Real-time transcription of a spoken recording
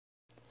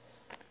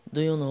Do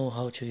you know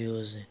how to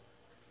use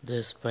the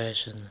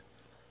expression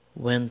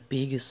when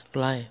pigs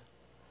fly?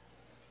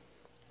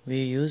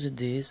 We use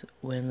this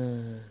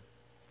when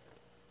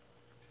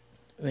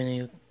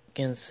you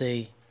can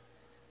say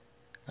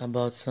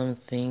about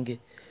something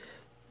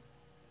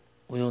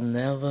will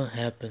never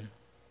happen.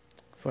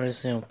 For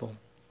example,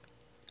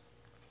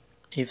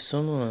 if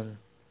someone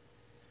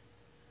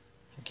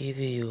give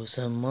you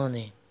some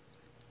money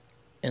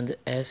and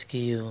ask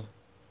you,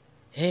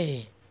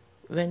 "Hey,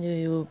 when do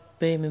you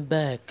pay me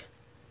back?"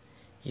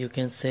 You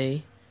can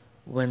say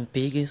when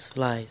pigs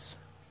flies.